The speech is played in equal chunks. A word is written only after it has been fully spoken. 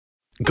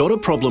Got a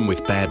problem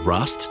with bad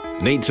rust?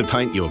 Need to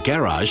paint your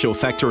garage or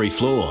factory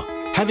floor?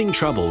 Having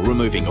trouble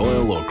removing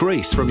oil or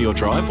grease from your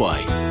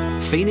driveway?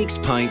 Phoenix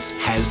Paints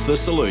has the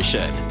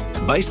solution.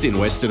 Based in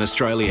Western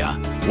Australia,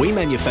 we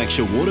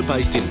manufacture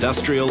water-based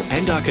industrial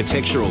and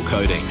architectural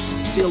coatings,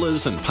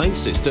 sealers and paint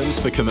systems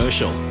for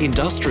commercial,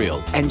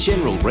 industrial and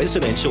general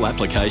residential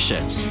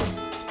applications.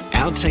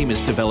 Our team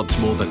has developed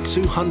more than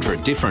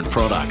 200 different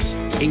products,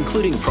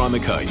 including primer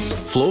coats,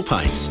 floor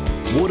paints,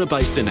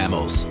 water-based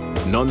enamels,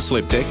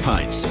 non-slip deck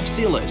paints,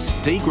 sealers,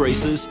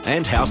 degreasers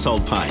and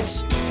household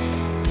paints.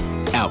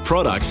 Our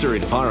products are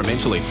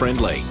environmentally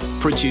friendly,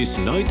 produce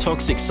no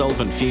toxic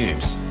solvent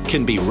fumes,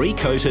 can be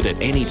recoated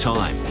at any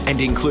time and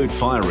include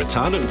fire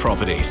retardant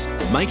properties,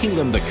 making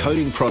them the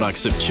coating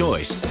products of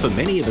choice for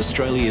many of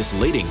Australia's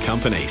leading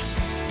companies.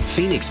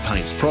 Phoenix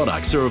Paints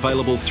products are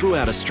available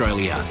throughout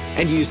Australia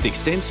and used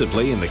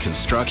extensively in the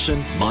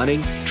construction,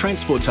 mining,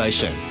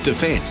 transportation,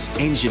 defence,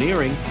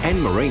 engineering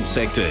and marine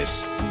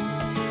sectors.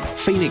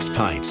 Phoenix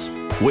Paints.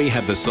 We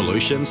have the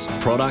solutions,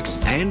 products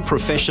and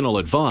professional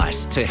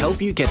advice to help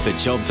you get the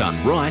job done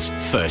right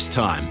first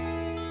time.